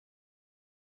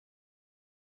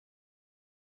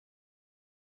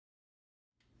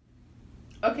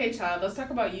Okay, child, let's talk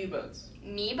about U-boats.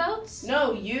 Me boats?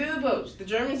 No, U-boats. The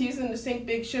Germans used them to sink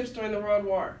big ships during the World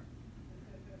War.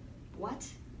 What?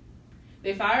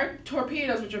 They fired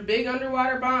torpedoes, which are big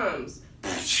underwater bombs.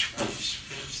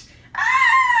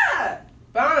 Ah!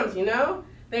 Bombs, you know?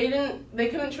 They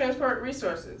couldn't transport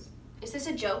resources. Is this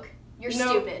a joke? You're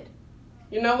No. stupid.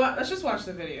 You know what? Let's just watch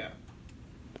the video.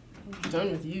 I'm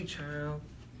done with you, child.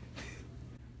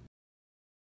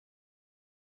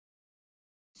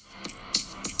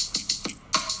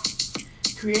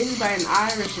 Created by an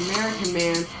Irish-American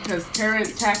man because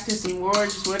current tactics in war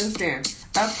just wouldn't stand.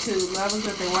 Up to levels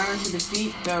that they wanted to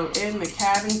defeat, though in the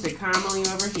cabins they commonly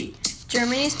overheat.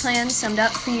 Germany's plan summed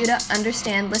up for you to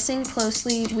understand. Listen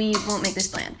closely, we won't make this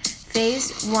plan.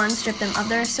 Phase 1, strip them of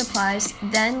their supplies,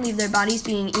 then leave their bodies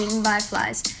being eaten by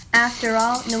flies. After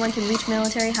all, no one can reach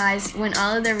military highs when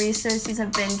all of their resources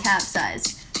have been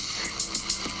capsized.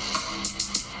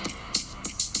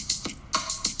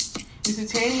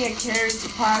 Lusitania carried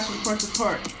supplies from port to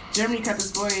port. Germany cut this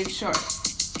voyage short.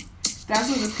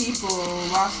 Thousands of people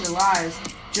lost their lives.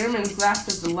 Germans laughed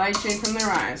as the light shone from their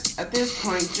eyes. At this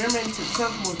point, Germans had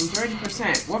sunk more than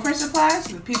 30%. Warfare supplies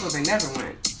to the people they never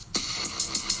went.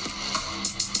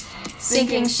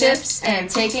 Sinking ships and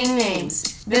taking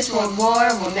names. This world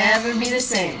war will never be the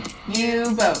same.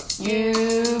 U-boat,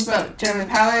 U-boat. German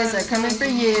powers are coming for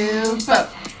you. Boat.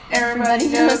 Everybody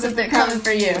knows that they're coming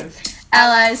for you.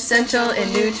 Allies, central,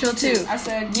 and neutral too. I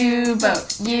said,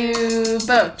 U-boat,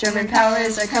 U-boat. German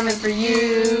powers are coming for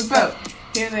you. Boat.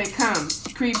 Here they come,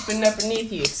 creeping up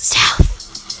beneath you.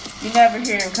 Stealth. You never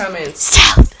hear them coming.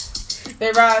 Stealth.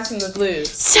 They rise from the blue.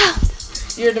 Stealth.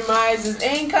 Your demise is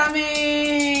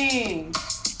incoming!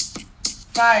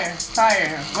 Fire,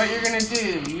 fire. What you're gonna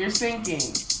do? You're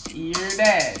sinking. You're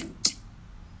dead.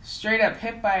 Straight up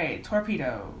hit by a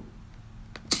torpedo.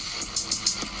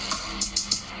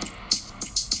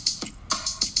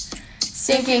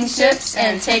 Sinking ships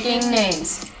and taking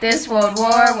names. This world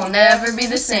war will never be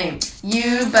the same.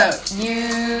 U-boat,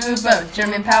 U-boat.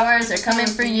 German powers are coming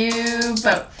for you.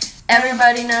 Boat.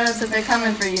 Everybody knows that they're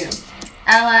coming for you.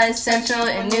 Allies, central,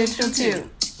 and neutral too.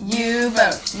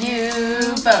 U-boat,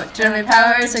 U-boat. German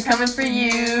powers are coming for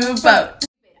you. Boat.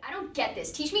 I don't get this.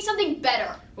 Teach me something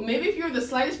better. Well, maybe if you were the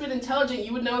slightest bit intelligent,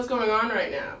 you would know what's going on right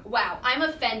now. Wow, I'm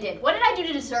offended. What did I do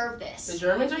to deserve The this?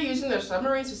 Germans are using their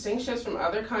submarines to sink ships from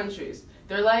other countries.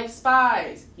 They're like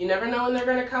spies. You never know when they're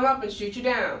going to come up and shoot you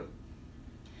down.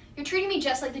 You're treating me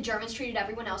just like the Germans treated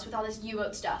everyone else with all this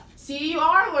U-boat stuff. See, you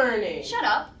are learning. Shut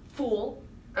up, fool.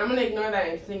 I'm going to ignore that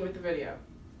and continue with the video.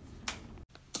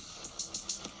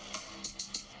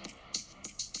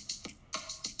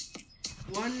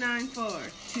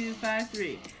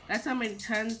 $194,253. That's how many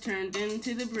tons turned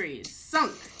into the breeze.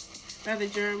 Sunk by the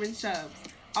German shoves.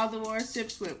 All the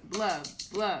warships went blub,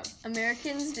 blub.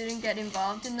 Americans didn't get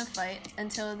involved in the fight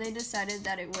until they decided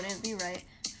that it wouldn't be right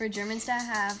for Germans to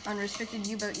have unrestricted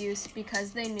U-boat use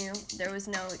because they knew there was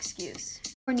no excuse.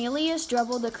 Cornelius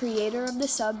Drebbel, the creator of the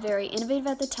sub, very innovative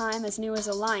at the time, as new as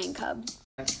a lion cub.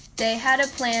 They had a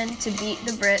plan to beat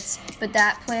the Brits, but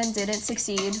that plan didn't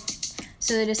succeed,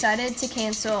 so they decided to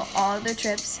cancel all of their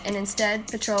trips and instead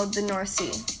patrolled the North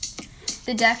Sea.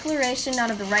 The Declaration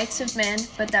not of the Rights of Man,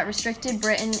 but that restricted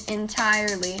Britain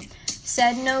entirely,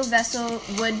 said no vessel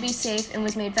would be safe and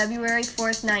was made February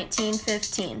 4th,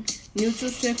 1915. Neutral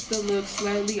ships that looked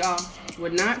slightly off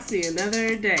would not see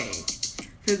another day,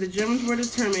 for the Germans were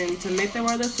determined to make the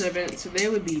world their servant so they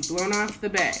would be blown off the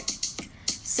bay.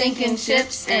 Sinking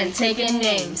ships and taking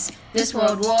names. This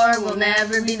world war will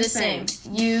never be the same.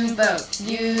 U-boat,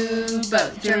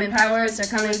 U-boat. German powers are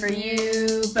coming for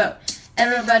you. Boat.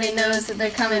 Everybody knows that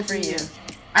they're coming for you.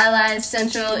 Allies,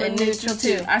 central, and neutral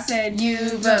too. I said,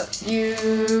 U-boat,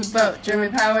 U-boat.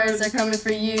 German powers are coming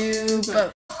for you.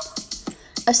 Boat.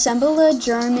 Assemble a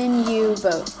German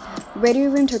U-boat. Radio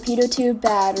room torpedo tube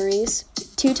batteries.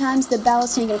 2 times the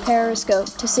ballast tank and a periscope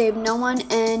to save no one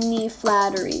any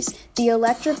flatteries. The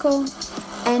electrical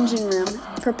engine room,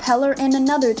 propeller and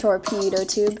another torpedo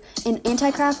tube, an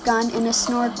anti-craft gun and a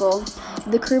snorkel.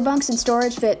 The crew bunks and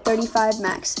storage fit 35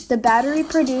 max. The battery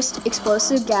produced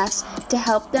explosive gas to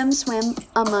help them swim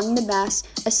among the bass.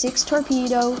 A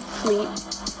 6-torpedo fleet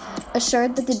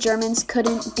assured that the Germans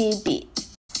couldn't be beat.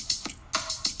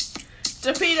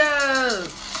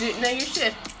 torpedoes! Shooting at your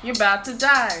ship. You're about to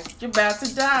die. You're about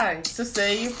to die. So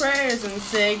say your prayers and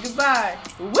say goodbye.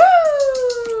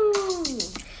 Woo!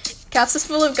 Capsules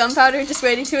full of gunpowder just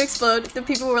waiting to explode. The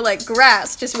people were like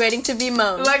grass just waiting to be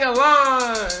mown. Like a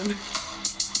lawn.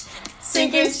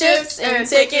 Sinking ships and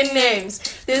taking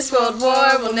names. This world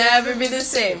war will never be the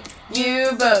same.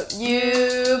 U-boat,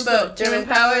 U-boat. German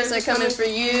powers are coming for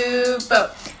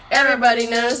U-boat. Everybody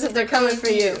knows that they're coming for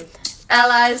you.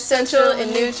 Allies, central,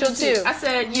 and neutral too. I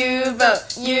said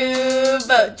U-boat,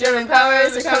 U-boat. German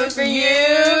powers are coming for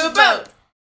U-boat.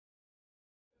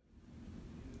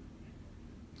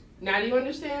 Now do you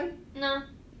understand? No.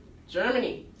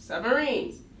 Germany,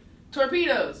 submarines,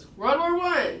 torpedoes, World War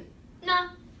I. No.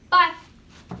 Bye.